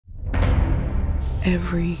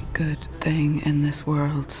Every good thing in this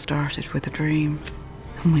world started with a dream.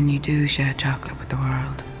 And when you do share chocolate with the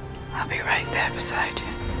world, I'll be right there beside you.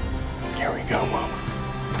 Here we go,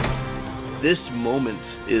 Mama. This moment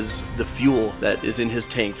is the fuel that is in his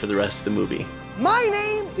tank for the rest of the movie. My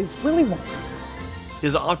name is Willy Wonka.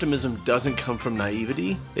 His optimism doesn't come from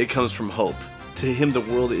naivety, it comes from hope. To him, the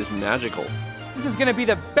world is magical. This is gonna be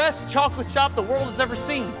the best chocolate shop the world has ever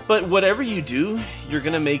seen. But whatever you do, you're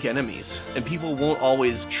gonna make enemies, and people won't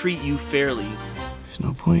always treat you fairly. There's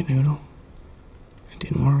no point, Noodle. It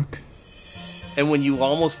didn't work. And when you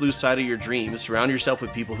almost lose sight of your dreams, surround yourself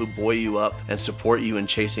with people who buoy you up and support you in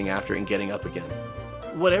chasing after and getting up again.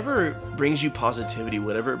 Whatever brings you positivity,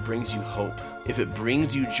 whatever brings you hope, if it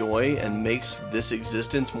brings you joy and makes this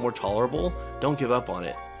existence more tolerable, don't give up on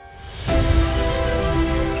it.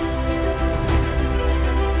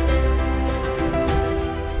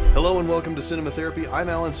 Hello and welcome to Cinema Therapy. I'm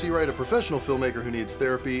Alan Seawright, a professional filmmaker who needs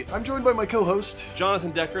therapy. I'm joined by my co-host,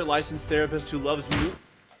 Jonathan Decker, licensed therapist who loves me.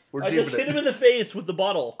 We're I just hit him in the face with the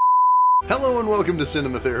bottle. Hello and welcome to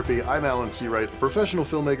Cinema Therapy. I'm Alan Seawright, a professional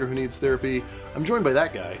filmmaker who needs therapy. I'm joined by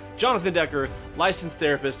that guy, Jonathan Decker, licensed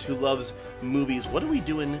therapist who loves movies. What are we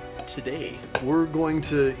doing today? We're going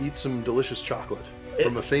to eat some delicious chocolate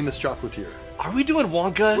from a famous chocolatier. Are we doing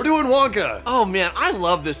Wonka? We're doing Wonka! Oh man, I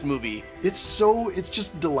love this movie. It's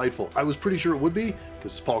just delightful. I was pretty sure it would be,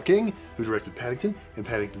 because it's Paul King, who directed Paddington and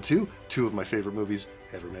Paddington 2, two of my favorite movies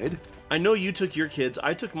ever made. I know you took your kids,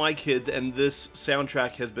 I took my kids, and this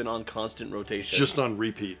soundtrack has been on constant rotation. Just on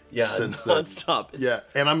repeat since non-stop. then. Yeah,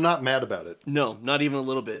 and I'm not mad about it. No, not even a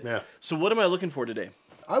little bit. Yeah. So what am I looking for today?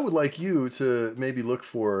 I would like you to maybe look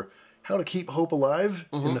for how to keep hope alive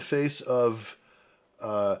in the face of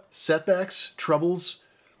setbacks, troubles,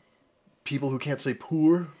 people who can't say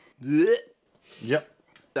poor. Blech. Yep.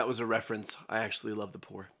 That was a reference. I actually love the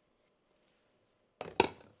poor.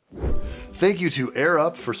 Thank you to Air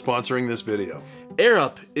Up for sponsoring this video. Air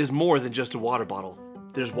Up is more than just a water bottle.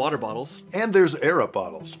 There's water bottles. And there's Air Up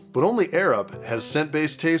bottles, but only Air Up has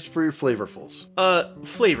scent-based taste for your flavorfuls.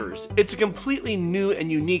 Flavors. It's a completely new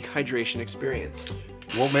and unique hydration experience.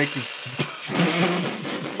 Won't make you...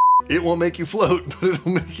 It won't make you float, but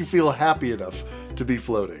it'll make you feel happy enough to be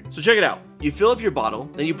floating. So check it out. You fill up your bottle,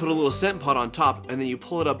 then you put a little scent pot on top, and then you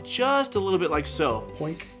pull it up just a little bit like so.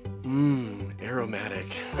 Poink. Mmm,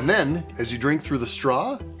 aromatic. And then, as you drink through the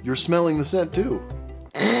straw, you're smelling the scent too.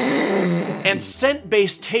 And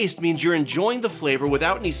scent-based taste means you're enjoying the flavor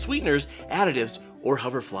without any sweeteners, additives, or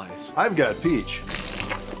hoverflies. I've got peach.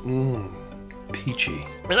 Mmm, peachy.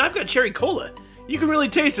 And I've got cherry cola. You can really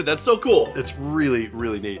taste it, that's so cool. It's really,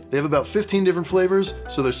 really neat. They have about 15 different flavors,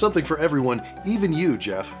 so there's something for everyone, even you,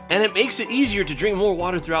 Jeff. And it makes it easier to drink more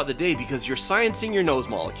water throughout the day because you're sciencing your nose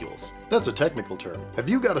molecules. That's a technical term. Have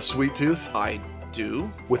you got a sweet tooth? I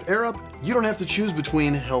do. With Air Up, you don't have to choose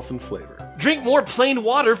between health and flavor. Drink more plain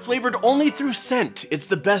water flavored only through scent. It's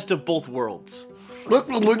the best of both worlds. Look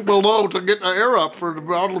the link below to get the Air Up for the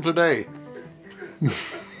bottle today.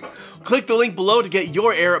 Click the link below to get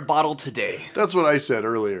your Air Up bottle today. That's what I said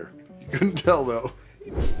earlier. You couldn't tell though.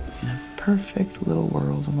 In a perfect little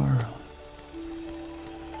world of our own.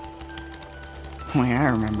 The way I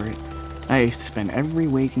remember it, I used to spend every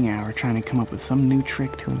waking hour trying to come up with some new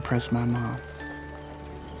trick to impress my mom.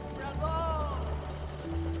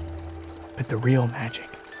 But the real magic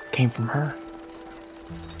came from her.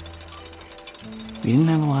 We didn't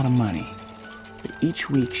have a lot of money, but each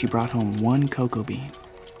week she brought home one cocoa bean.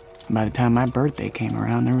 And by the time my birthday came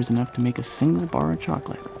around, there was enough to make a single bar of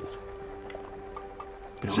chocolate.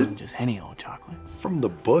 But it wasn't just any old chocolate. From the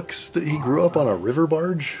books that he grew up on a river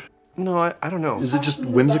barge? No, I don't know. Is it just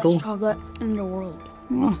whimsical? Chocolate in the world.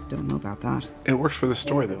 Oh, don't know about that. It works for the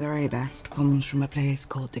story The though. very best. Comes from a place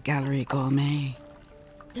called the Gallery Gourmet.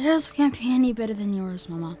 Theirs can't be any better than yours,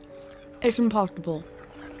 Mama. It's impossible.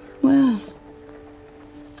 Well,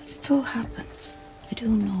 as it so happens, I do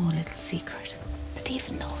know a little secret that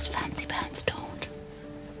even those fancy pants don't.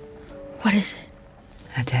 What is it?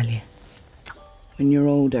 I tell you, when you're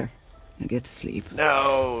older, you'll get to sleep.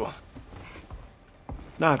 No.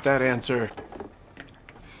 Not that answer.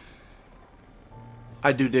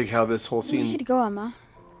 I do dig how this whole We scene... should go, Emma.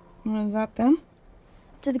 What is that then?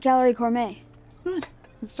 To the Gallery Gourmet. Good.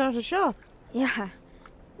 Let's start a shop. Yeah.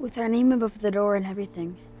 With our name above the door and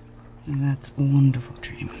everything. And that's a wonderful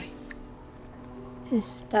dream.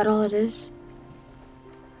 Is that all it is?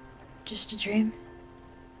 Just a dream?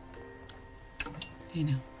 You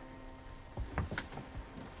know,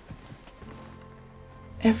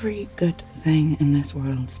 every good thing in this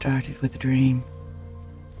world started with a dream.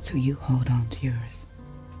 So you hold on to yours.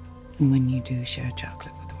 And when you do share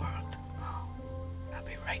chocolate with the world,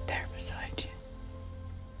 right there beside you.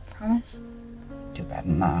 Promise? Too bad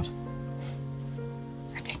not.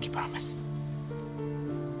 I think you promise.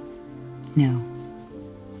 No.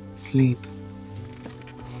 Sleep.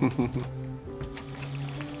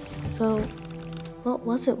 So, what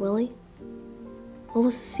was it, Willie? What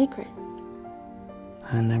was the secret?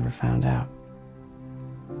 I never found out.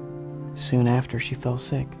 Soon after, she fell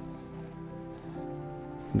sick.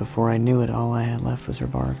 And before I knew it, all I had left was her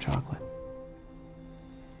bar of chocolate.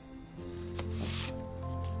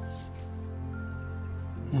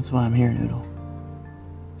 That's why I'm here, Noodle.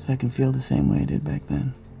 So I can feel the same way I did back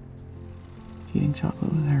then. Eating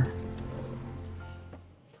chocolate with her.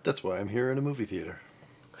 That's why I'm here in a movie theater.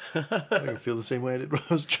 I can feel the same way I did when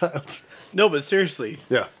I was a child. No, but seriously.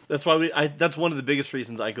 Yeah. That's why that's one of the biggest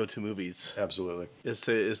reasons I go to movies. Absolutely. Is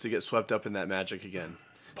to get swept up in that magic again.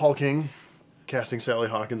 Paul King casting Sally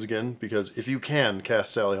Hawkins again, because if you can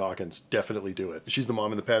cast Sally Hawkins, definitely do it. She's the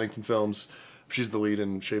mom in the Paddington films. She's the lead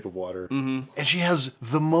in Shape of Water. Mm-hmm. And she has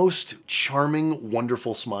the most charming,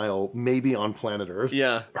 wonderful smile maybe on planet Earth.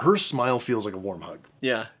 Yeah. Her smile feels like a warm hug.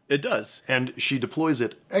 Yeah, it does. And she deploys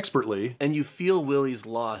it expertly. And you feel Willie's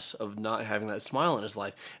loss of not having that smile in his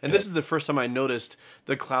life. And this is the first time I noticed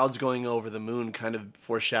the clouds going over the moon kind of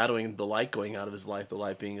foreshadowing the light going out of his life, the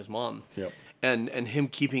light being his mom. Yep. And him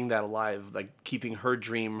keeping that alive, like keeping her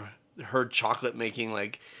dream, her chocolate making,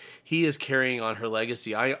 like he is carrying on her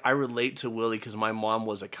legacy. I relate to Willie because my mom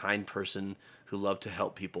was a kind person who loved to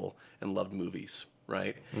help people and loved movies,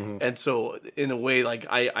 right? Mm-hmm. And so in a way, like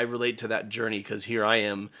I relate to that journey because here I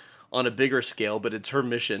am on a bigger scale, but it's her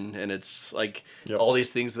mission and it's like all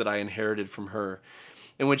these things that I inherited from her.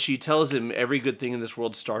 And when she tells him every good thing in this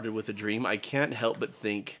world started with a dream, I can't help but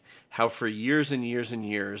think how for years and years and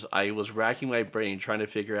years I was racking my brain trying to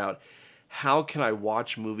figure out how can I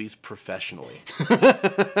watch movies professionally?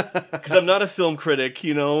 Because I'm not a film critic,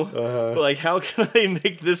 you know? But like, how can I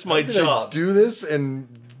make this my job? Do this and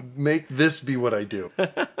make this be what I do.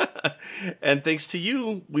 And thanks to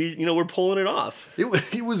you, we're pulling it off.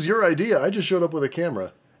 It was your idea. I just showed up with a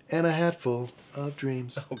camera and a hat full of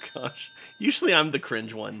dreams. Oh gosh. Usually I'm the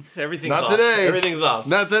cringe one. Everything's Not off. today. Everything's off.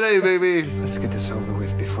 Not today, baby. Let's get this over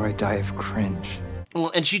with before I die of cringe. Well,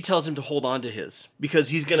 and she tells him to hold on to his because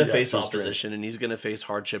he's going to face so opposition and he's going to face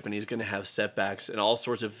hardship and he's going to have setbacks and all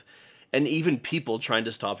sorts of, and even people trying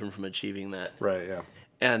to stop him from achieving that. Right, yeah.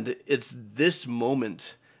 And it's this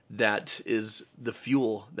moment that is the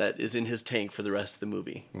fuel that is in his tank for the rest of the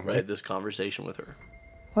movie, right? This conversation with her.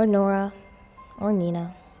 Or Nora. Or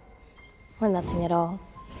Nina. Or nothing at all.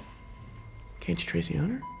 Can't you trace the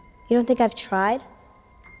owner? You don't think I've tried?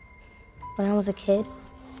 When I was a kid,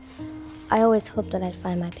 I always hoped that I'd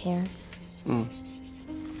find my parents. And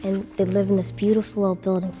they'd live in this beautiful old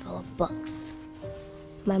building full of books.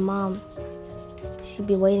 My mom, she'd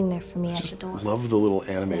be waiting there for me at the door. Love the little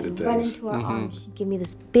animated I'd run things. into her arms, she'd give me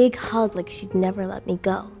this big hug like she'd never let me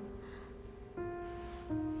go.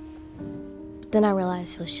 But then I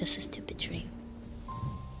realized it was just a stupid dream.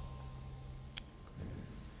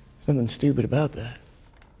 There's nothing stupid about that.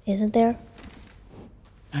 Isn't there?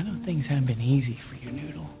 I know things haven't been easy for you,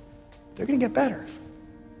 Noodle. They're gonna get better.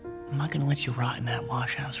 I'm not gonna let you rot in that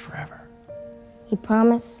wash house forever. You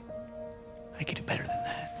promise? I could do better than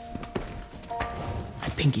that. I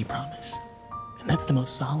pinky promise. And that's the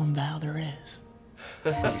most solemn vow there is.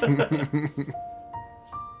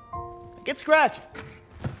 Get scratching.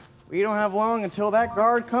 We don't have long until that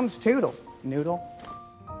guard comes Toodle. Noodle.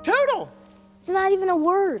 Toodle! It's not even a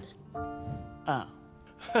word. Oh.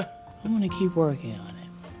 I'm gonna keep working on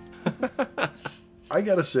it. I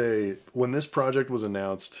gotta say, when this project was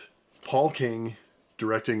announced, Paul King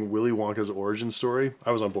directing Willy Wonka's origin story,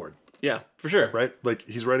 I was on board. Yeah, for sure. Right? Like,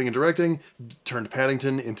 he's writing and directing, turned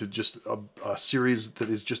Paddington into just a series that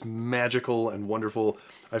is just magical and wonderful.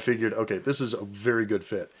 I figured, okay, this is a very good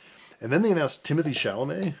fit. And then they announced Timothée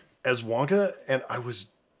Chalamet as Wonka, and I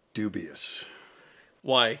was dubious.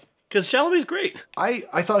 Why? Because Chalamet's great.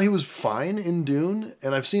 I thought he was fine in Dune,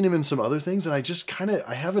 and I've seen him in some other things, and I just kind of,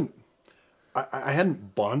 I hadn't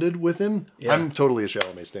bonded with him. Yeah. I'm totally a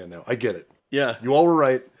Chalamet stan now. I get it. Yeah. You all were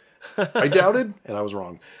right. I doubted, and I was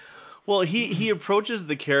wrong. Well, he approaches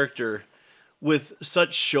the character with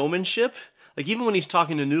such showmanship. Like, even when he's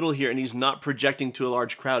talking to Noodle here and he's not projecting to a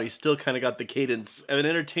large crowd, he's still kind of got the cadence of an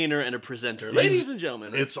entertainer and a presenter. Ladies and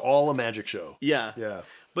gentlemen. It's all a magic show. Yeah. Yeah.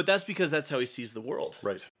 But that's because that's how he sees the world.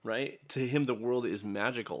 Right. Right? To him, the world is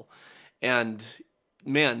magical. And,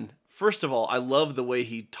 man, first of all, I love the way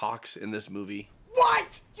he talks in this movie.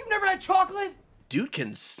 What? You've never had chocolate? Dude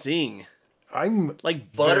can sing. I'm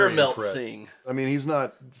like very buttermilk impressed. sing. I mean, he's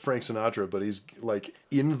not Frank Sinatra, but he's like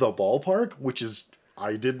in the ballpark, which is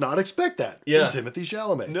I did not expect that Yeah. from Timothy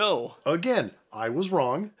Chalamet. No. Again, I was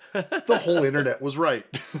wrong. The whole internet was right.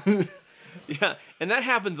 Yeah, and that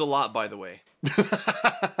happens a lot, by the way.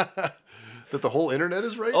 That the whole internet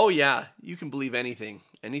is right? Oh, yeah. You can believe anything.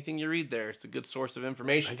 Anything you read there. It's a good source of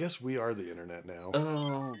information. I guess we are the internet now.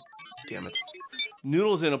 Oh, damn it.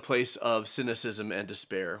 Noodle's in a place of cynicism and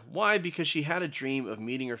despair. Why? Because she had a dream of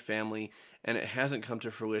meeting her family, and it hasn't come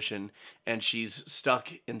to fruition, and she's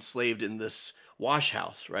stuck, enslaved in this wash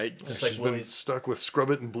house, right? Just She's been stuck with Scrub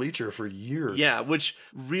It and Bleacher for years. Yeah, which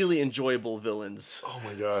really enjoyable villains. Oh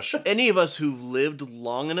my gosh. Any of us who've lived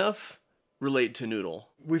long enough relate to Noodle.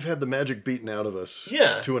 We've had the magic beaten out of us.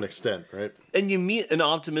 Yeah. To an extent, right? And you meet an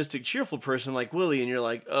optimistic, cheerful person like Willie, and you're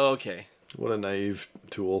like, oh, okay. What a naive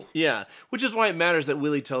tool. Yeah, which is why it matters that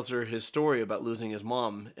Willie tells her his story about losing his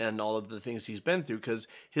mom and all of the things he's been through, because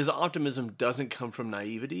his optimism doesn't come from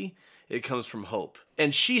naivety, it comes from hope.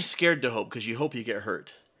 And she's scared to hope, because you hope you get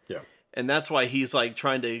hurt. Yeah. And that's why he's like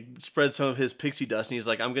trying to spread some of his pixie dust, and he's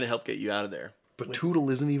like, I'm going to help get you out of there. But Toodle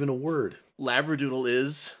isn't even a word. Labradoodle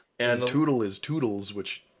is. And Toodle is Toodles,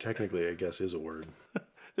 which technically I guess is a word.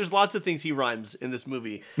 There's lots of things he rhymes in this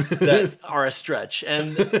movie that are a stretch,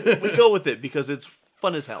 and we go with it because it's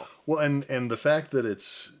fun as hell. Well, and the fact that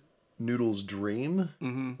it's Noodle's dream,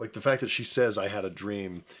 like the fact that she says, I had a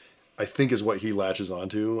dream, I think is what he latches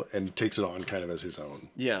onto and takes it on kind of as his own.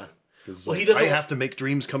 Yeah. Because Well, like, he doesn't- I have to make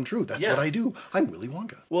dreams come true. That's Yeah. what I do. I'm Willy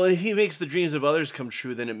Wonka. Well, if he makes the dreams of others come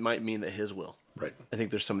true, then it might mean that his will. Right. I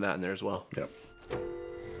think there's some of that in there as well. Yep.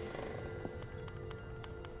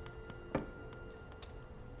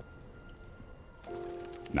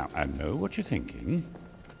 Now, I know what you're thinking.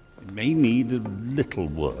 It may need a little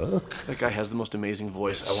work. That guy has the most amazing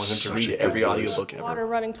voice. I want him to Such read a good every voice. audiobook ever. Water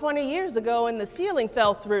running 20 years ago and the ceiling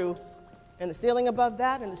fell through. And the ceiling above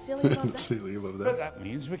that and the ceiling above that. Ceiling above But that. that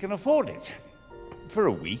means we can afford it. For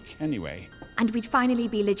a week, anyway. And we'd finally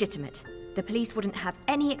be legitimate. The police wouldn't have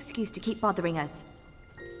any excuse to keep bothering us.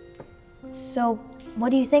 So,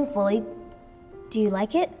 what do you think, Willie? Do you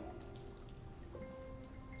like it?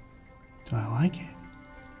 Do I like it?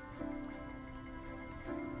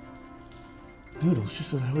 Noodles,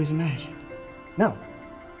 just as I always imagined. No.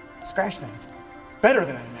 Scratch that. It's better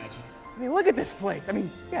than I imagined. I mean, look at this place. I mean,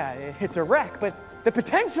 yeah, it's a wreck, but the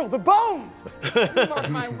potential, the bones! Mark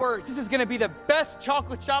my words, this is gonna be the best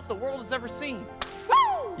chocolate shop the world has ever seen.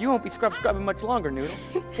 Woo! You won't be scrubbing much longer, Noodle.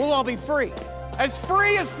 We'll all be free. As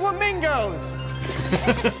free as flamingos!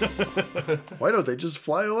 Why don't they just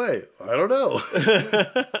fly away? I don't know.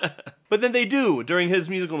 But then they do during his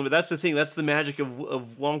musical number. That's the thing. That's the magic of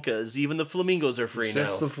Wonka, is even the flamingos are free now.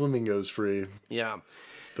 Sets the flamingos free. Yeah.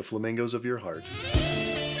 The flamingos of your heart.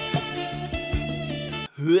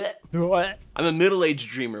 I'm a middle-aged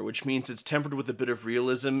dreamer, which means it's tempered with a bit of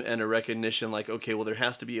realism and a recognition like, okay, well, there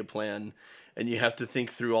has to be a plan, and you have to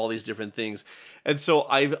think through all these different things. And so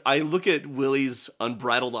I look at Willie's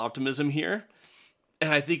unbridled optimism here,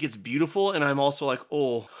 and I think it's beautiful, and I'm also like,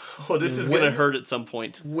 oh this is going to hurt at some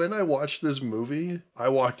point. When I watched this movie, I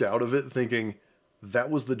walked out of it thinking,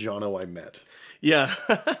 that was the Jono I met. Yeah.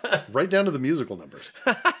 Right down to the musical numbers.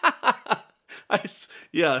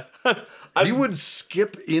 Yeah. He would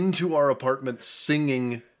skip into our apartment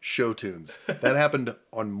singing show tunes. That happened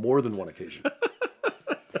on more than one occasion.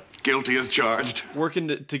 Guilty as charged.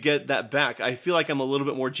 Working to get that back. I feel like I'm a little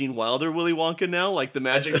bit more Gene Wilder Willy Wonka now. Like the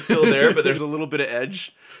magic's still there, but there's a little bit of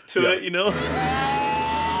edge to it, you know?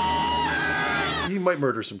 He might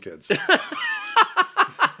murder some kids.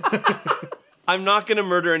 I'm not going to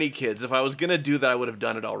murder any kids. If I was going to do that, I would have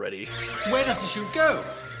done it already. Where does the shoot go?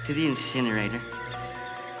 To the incinerator.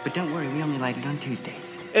 But don't worry, we only light it on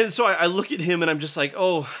Tuesdays. And so I look at him and I'm just like,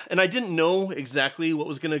 oh, and I didn't know exactly what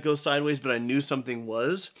was going to go sideways, but I knew something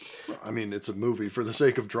was. I mean, it's a movie. For the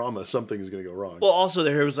sake of drama, something's going to go wrong. Well, also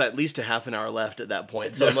there was at least a half an hour left at that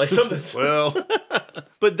point. So I'm like, something's... Well...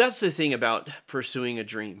 But that's the thing about pursuing a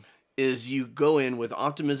dream, is you go in with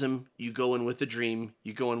optimism, you go in with a dream,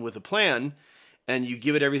 you go in with a plan, and you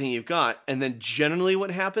give it everything you've got. And then generally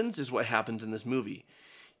what happens is what happens in this movie.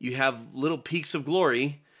 You have little peaks of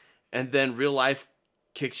glory, and then real life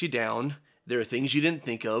kicks you down. There are things you didn't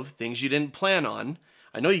think of, things you didn't plan on.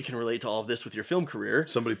 I know you can relate to all of this with your film career.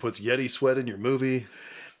 Somebody puts Yeti sweat in your movie.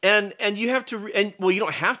 And you have to, well, you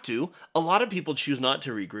don't have to. A lot of people choose not to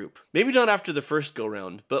regroup. Maybe not after the first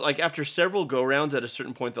go-round, but like after several go-rounds at a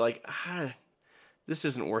certain point, they're like, this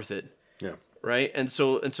isn't worth it. Yeah. Right? And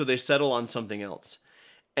so they settle on something else.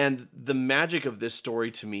 And the magic of this story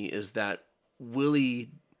to me is that Willie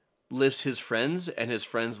lifts his friends and his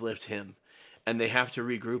friends lift him. And they have to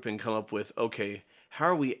regroup and come up with, okay, how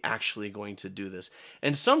are we actually going to do this?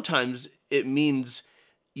 And sometimes it means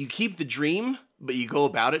you keep the dream, but you go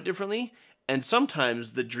about it differently, and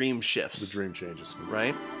sometimes the dream shifts. The dream changes.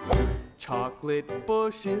 Right? Chocolate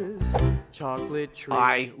bushes, chocolate trees.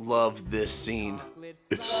 I love this scene.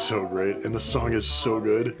 It's so great, and the song is so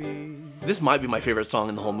good. This might be my favorite song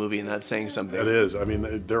in the whole movie, and that's saying something. It is. I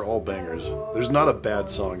mean, they're all bangers. There's not a bad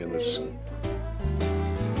song in this.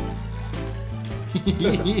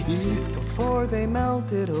 Before they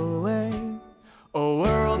melted away, a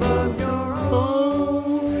world of your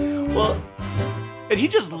own. Well, and he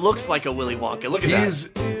just looks like a Willy Wonka. Look at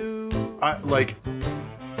that. Like,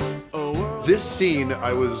 this scene,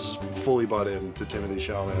 I was fully bought into Timothy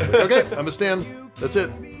Schaelling. Like, okay, I'm a stan. That's it.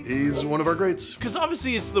 He's one of our greats. Because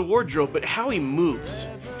obviously it's the wardrobe, but how he moves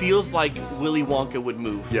feels like Willy Wonka would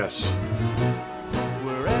move. Yes.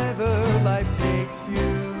 Wherever life takes you.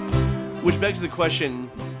 Which begs the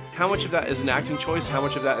question, how much of that is an acting choice? How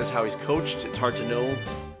much of that is how he's coached? It's hard to know,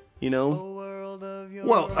 you know?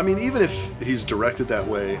 Well, I mean, even if he's directed that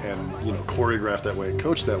way and, you know, choreographed that way and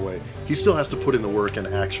coached that way, he still has to put in the work and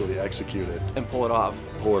actually execute it. And pull it off.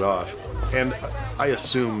 Pull it off. And I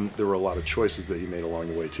assume there were a lot of choices that he made along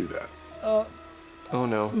the way to that. Oh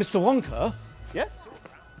no. Mr. Wonka? Yes?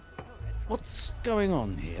 What's going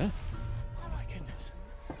on here? Oh my goodness.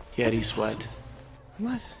 Yeti sweat.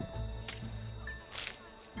 Unless...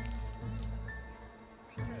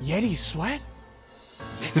 Yeti sweat?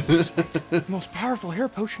 Yeti sweat. Most powerful hair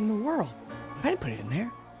potion in the world. I didn't put it in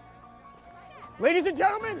there. Ladies and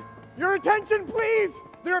gentlemen, your attention please!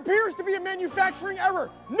 There appears to be a manufacturing error.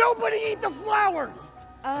 Nobody eat the flowers!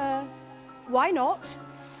 Why not?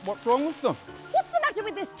 What's wrong with them? What's the matter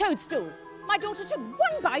with this toadstool? My daughter took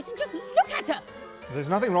one bite and just look at her. There's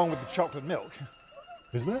nothing wrong with the chocolate milk.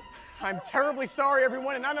 Isn't it? I'm terribly sorry,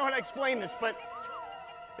 everyone, and I don't know how to explain this, but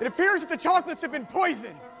it appears that the chocolates have been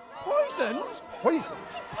poisoned. Poisoned? Poison?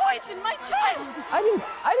 Poison my child! I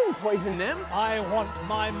didn't poison them. I want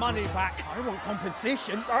my money back. I want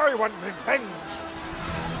compensation. I want revenge.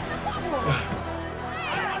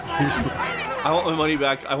 I want my money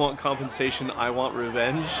back. I want compensation. I want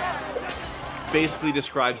revenge. Basically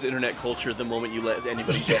describes internet culture the moment you let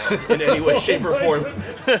anybody down in any way, shape, or form.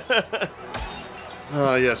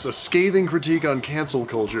 Yes, a scathing critique on cancel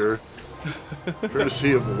culture,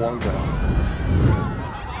 courtesy of Wonka.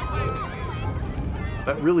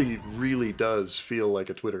 That really, really does feel like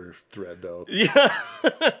a Twitter thread, though. Yeah,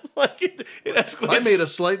 like it escalates. I made a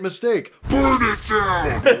slight mistake. Burn it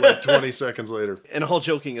down! Like 20 seconds later. And all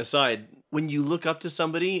joking aside, when you look up to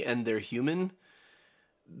somebody and they're human,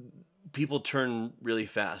 people turn really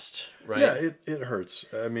fast, right? Yeah, it hurts.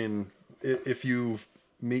 I mean, if you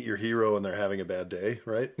meet your hero and they're having a bad day,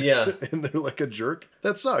 right? Yeah. And they're like a jerk,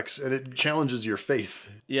 that sucks. And it challenges your faith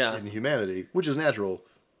in humanity, which is natural,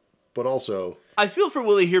 but also... I feel for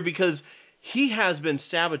Willie here because he has been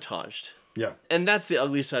sabotaged. Yeah. And that's the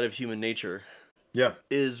ugly side of human nature. Yeah.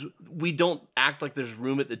 Is we don't act like there's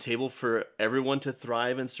room at the table for everyone to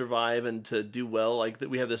thrive and survive and to do well. Like that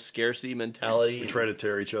we have this scarcity mentality. We try to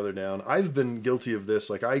tear each other down. I've been guilty of this.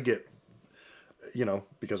 Like I get, you know,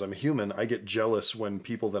 because I'm a human, I get jealous when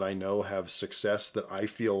people that I know have success that I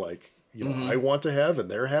feel like, you know, I want to have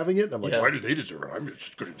and they're having it. And I'm like, why do they deserve it? I'm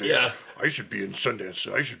just good at that. Yeah. I should be in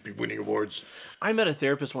Sundance. I should be winning awards. I met a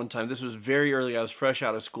therapist one time. This was very early. I was fresh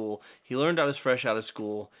out of school. He learned I was fresh out of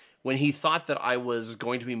school. When he thought that I was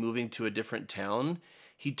going to be moving to a different town,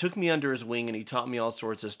 he took me under his wing and he taught me all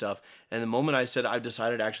sorts of stuff. And the moment I said, I've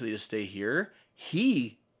decided actually to stay here,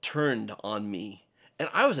 he turned on me. And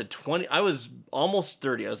I was I was almost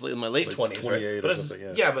 30. I was in my late 20s, 28 right? or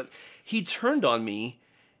something, Yeah, but he turned on me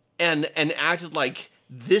and acted like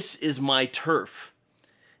this is my turf.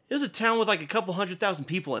 It was a town with like a couple 100,000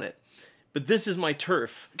 people in it. But this is my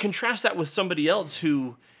turf. Contrast that with somebody else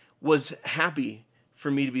who was happy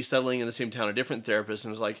for me to be settling in the same town, a different therapist,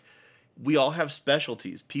 and was like, we all have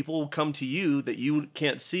specialties. People will come to you that you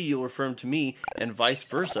can't see, you'll refer them to me, and vice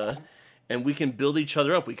versa. And we can build each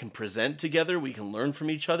other up. We can present together. We can learn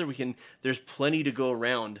from each other. There's plenty to go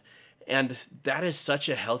around. And that is such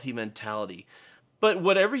a healthy mentality. But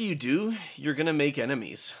whatever you do, you're going to make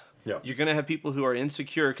enemies. Yeah. You're going to have people who are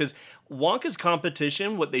insecure. Because Wonka's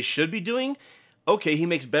competition, what they should be doing, okay, he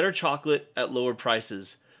makes better chocolate at lower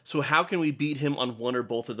prices. So how can we beat him on one or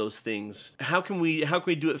both of those things? How can we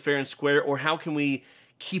do it fair and square? Or how can we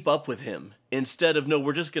keep up with him instead of, no,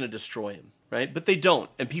 we're just going to destroy him, right? But they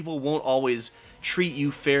don't. And people won't always treat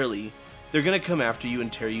you fairly. They're going to come after you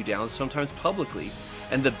and tear you down, sometimes publicly.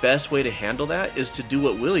 And the best way to handle that is to do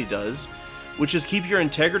what Willie does, which is keep your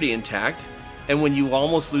integrity intact. And when you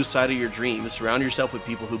almost lose sight of your dream, surround yourself with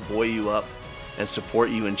people who buoy you up and support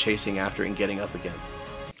you in chasing after and getting up again.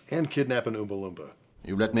 And kidnap an Oompa Loompa.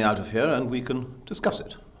 You let me out of here and we can discuss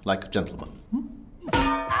it, like gentlemen.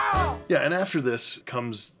 Yeah, and after this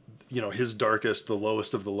comes, you know, his darkest, the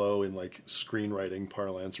lowest of the low in like screenwriting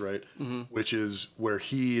parlance, right? Which is where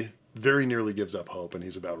he very nearly gives up hope and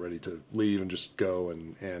he's about ready to leave and just go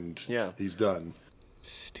and he's done.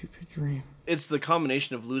 Stupid dream. It's the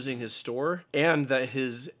combination of losing his store and that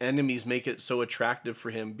his enemies make it so attractive for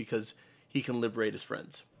him because he can liberate his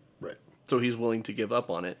friends. Right. So he's willing to give up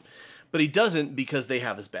on it. But he doesn't because they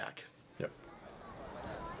have his back. Yep.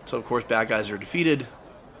 So of course bad guys are defeated.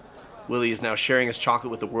 Willie is now sharing his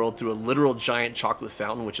chocolate with the world through a literal giant chocolate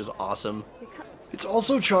fountain, which is awesome. It's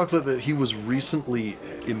also chocolate that he was recently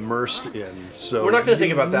immersed in, so we're not going to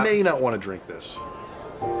think about that. You may not want to drink this.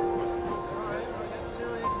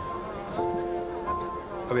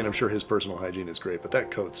 I mean, I'm sure his personal hygiene is great, but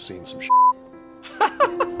that coat's seen some shit.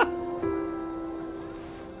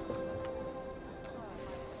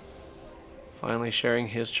 Finally sharing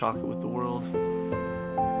his chocolate with the world.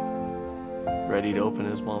 Ready to open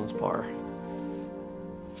his mom's bar.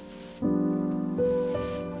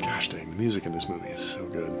 Gosh dang, the music in this movie is so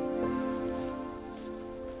good.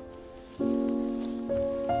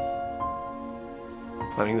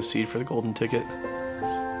 Planting the seed for the golden ticket.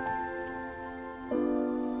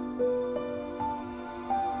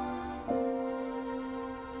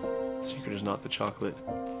 The secret is not the chocolate.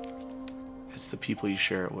 It's the people you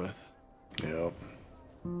share it with. Yep.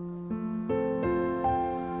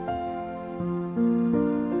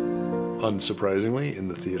 Unsurprisingly, in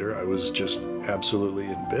the theater, I was just absolutely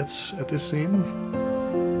in bits at this scene.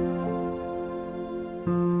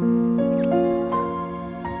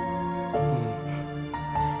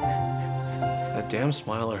 That damn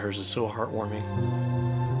smile of hers is so heartwarming.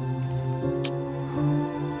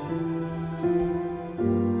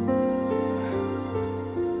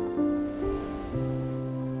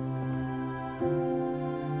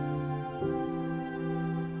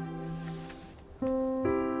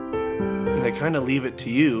 Kind of leave it to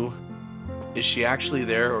you. Is she actually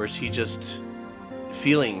there, or is he just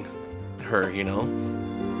feeling her, you know?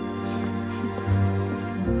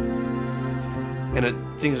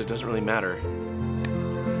 And things it doesn't really matter.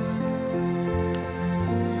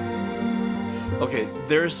 Okay,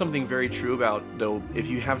 there is something very true about, though, if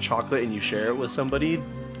you have chocolate and you share it with somebody,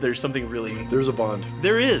 there's something really... There's a bond.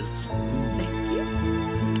 There is. Thank you.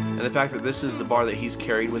 And the fact that this is the bar that he's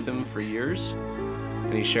carried with him for years,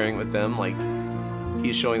 and he's sharing with them, like,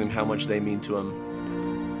 he's showing them how much they mean to him.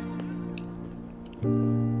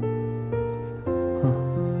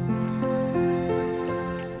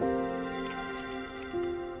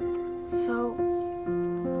 So,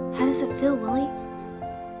 how does it feel, Willie?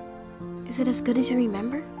 Is it as good as you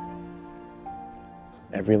remember?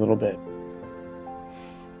 Every little bit.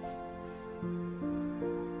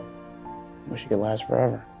 Wish it could last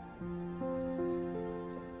forever.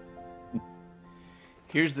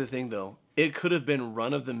 Here's the thing, though. It could have been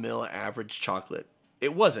run-of-the-mill average chocolate.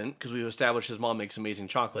 It wasn't, because we've established his mom makes amazing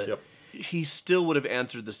chocolate. Yep. He still would have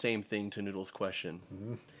answered the same thing to Noodle's question.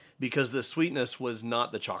 Because the sweetness was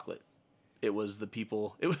not the chocolate. It was the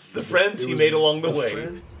people, it was the friends he made along the way.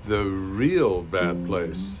 The real bad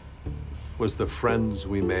place was the friends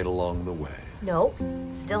we made along the way. Nope,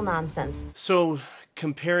 still nonsense. So,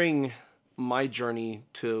 comparing my journey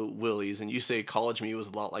to Willie's, and you say college me was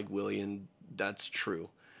a lot like Willie, and that's true.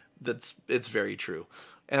 It's very true.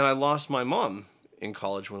 And I lost my mom in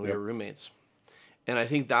college when we were roommates. And I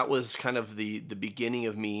think that was kind of the beginning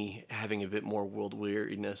of me having a bit more world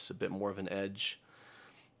weariness, a bit more of an edge.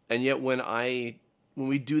 And yet when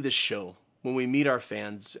we do this show, when we meet our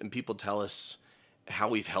fans and people tell us how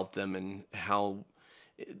we've helped them and how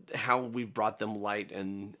we've brought them light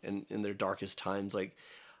and in their darkest times, like,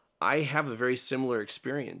 I have a very similar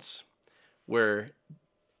experience where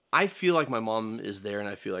I feel like my mom is there and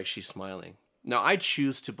I feel like she's smiling. Now, I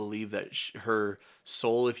choose to believe that her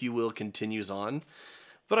soul, if you will, continues on.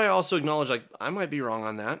 But I also acknowledge, like, I might be wrong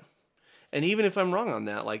on that. And even if I'm wrong on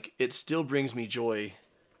that, like, it still brings me joy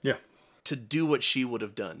to do what she would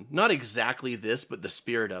have done. Not exactly this, but the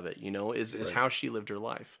spirit of it, you know, is how she lived her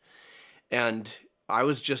life. And I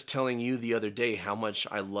was just telling you the other day how much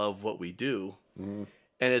I love what we do. And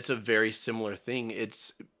it's a very similar thing.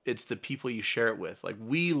 It's the people you share it with. Like,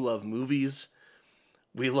 we love movies.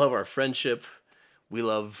 We love our friendship. We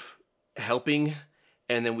love helping.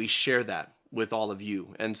 And then we share that with all of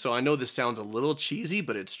you. And so I know this sounds a little cheesy,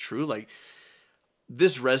 but it's true. Like,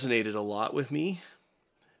 this resonated a lot with me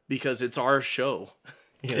because it's our show.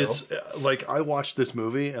 You know? It's like, I watched this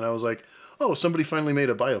movie and I was like, oh, somebody finally made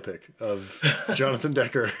a biopic of Jonathan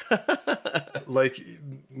Decker. Like,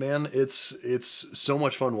 man, it's so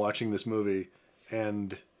much fun watching this movie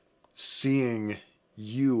and seeing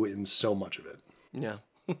you in so much of it. Yeah.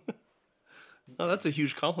 Oh, that's a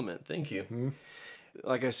huge compliment. Thank you.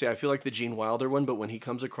 Like I say, I feel like the Gene Wilder one, but when he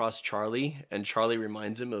comes across Charlie and Charlie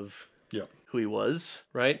reminds him of who he was,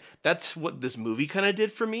 right? That's what this movie kind of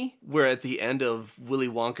did for me, where at the end of Willy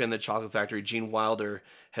Wonka and the Chocolate Factory, Gene Wilder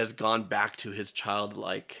has gone back to his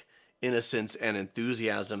childlike innocence and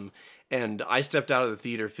enthusiasm. And I stepped out of the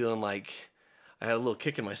theater feeling like I had a little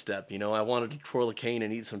kick in my step. You know, I wanted to twirl a cane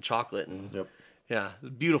and eat some chocolate. And yeah, it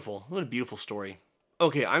was beautiful. What a beautiful story.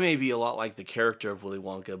 Okay, I may be a lot like the character of Willy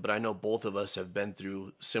Wonka, but I know both of us have been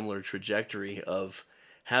through similar trajectory of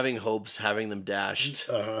having hopes, having them dashed.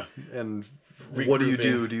 And what do you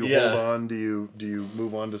do? Do you hold on? Do you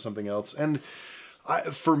move on to something else? And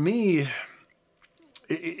for me,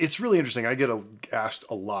 it's really interesting. I get asked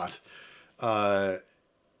a lot,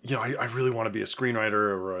 you know, I really want to be a screenwriter,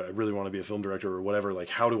 or I really want to be a film director, or whatever. Like,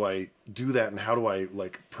 how do I do that? And how do I,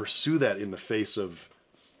 like, pursue that in the face of,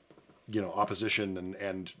 you know, opposition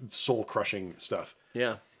and soul-crushing stuff?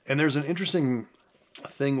 Yeah. And there's an interesting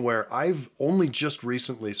thing where I've only just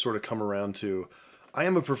recently sort of come around to, I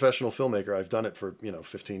am a professional filmmaker. I've done it for, you know,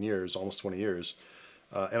 15 years, almost 20 years.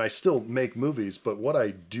 And I still make movies, but what I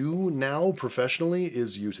do now professionally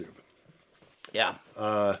is YouTube. Yeah.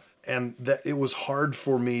 And that it was hard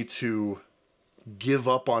for me to give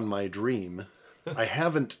up on my dream. I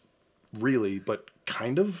haven't really, but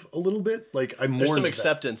kind of a little bit. Like, I mourned There's some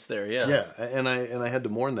acceptance there, yeah. Yeah, and I had to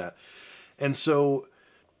mourn that. And so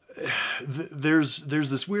there's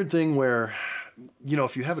this weird thing where, you know,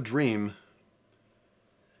 if you have a dream,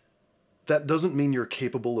 that doesn't mean you're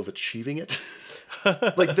capable of achieving it.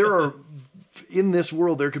 Like, there are, in this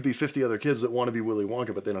world, there could be 50 other kids that want to be Willy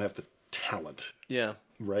Wonka, but they don't have the talent. Yeah.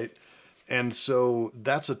 Right? And so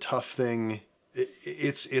that's a tough thing.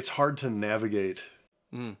 It's hard to navigate.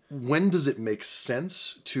 When does it make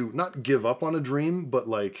sense to not give up on a dream, but,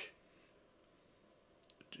 like,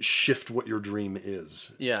 shift what your dream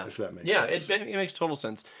is? Yeah. If that makes sense. Yeah, it makes total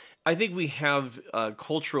sense. I think we have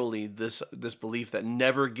culturally this belief that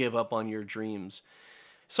never give up on your dreams.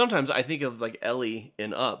 Sometimes I think of, like, Ellie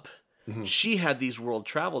in Up. She had these world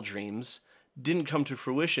travel dreams, didn't come to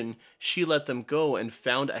fruition. She let them go and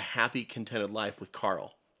found a happy, contented life with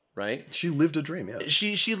Carl, right? She lived a dream, yeah.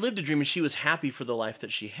 She lived a dream, and she was happy for the life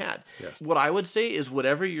that she had. Yes. What I would say is,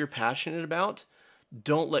 whatever you're passionate about,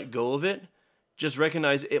 don't let go of it. Just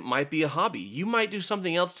recognize it might be a hobby. You might do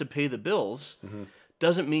something else to pay the bills.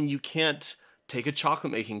 Doesn't mean you can't take a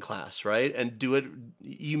chocolate making class, right? And do it.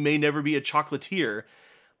 You may never be a chocolatier,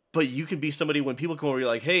 but you can be somebody when people come over, you're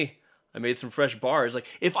like, hey, I made some fresh bars. Like,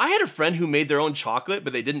 if I had a friend who made their own chocolate,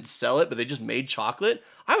 but they didn't sell it, but they just made chocolate,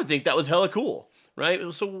 I would think that was hella cool,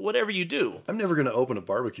 right? So whatever you do. I'm never going to open a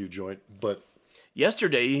barbecue joint, but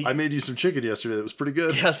yesterday I made you some chicken yesterday that was pretty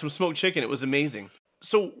good. Yeah, some smoked chicken. It was amazing.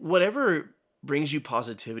 So whatever brings you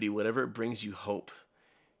positivity, whatever brings you hope,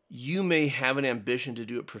 you may have an ambition to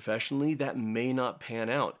do it professionally that may not pan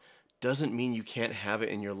out. Doesn't mean you can't have it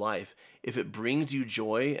in your life. If it brings you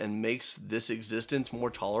joy and makes this existence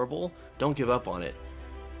more tolerable, don't give up on it,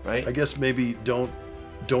 right? I guess maybe don't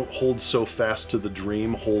hold so fast to the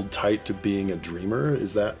dream, hold tight to being a dreamer.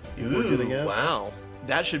 Is that what we're getting at? Wow.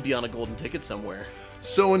 That should be on a golden ticket somewhere.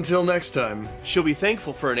 So until next time. She'll be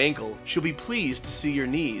thankful for an ankle. She'll be pleased to see your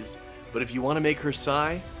knees. But if you want to make her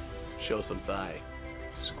sigh, show some thigh.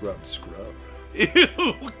 Scrub, scrub.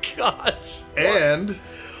 Ew, gosh. And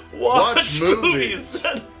watch movies.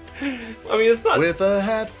 I mean, it's not... With a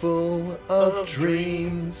hat full of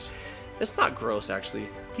dreams. It's not gross, actually.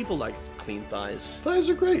 People like clean thighs. Thighs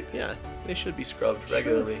are great. Yeah, they should be scrubbed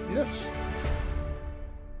regularly. Yes.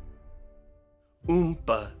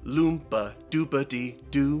 Oompa, loompa,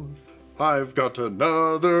 doopa-dee-doo. I've got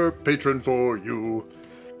another patron for you.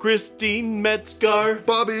 Christine Metzgar.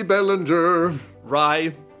 Bobby Bellinger.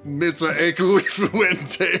 Rye. Mitza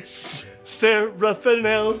Equifuentes. Sarah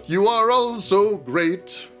Fennell. You are all so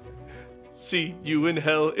great. See you in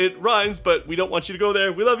hell. It rhymes, but we don't want you to go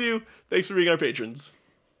there. We love you. Thanks for being our patrons.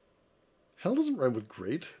 Hell doesn't rhyme with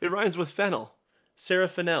great. It rhymes with fennel. Sarah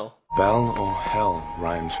Fennell. Bell or hell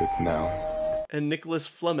rhymes with Nell. And Nicholas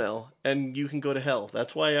Flamel. And you can go to hell.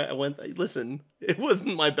 That's why I went... Listen, it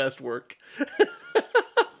wasn't my best work.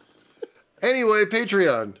 Anyway,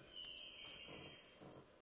 Patreon.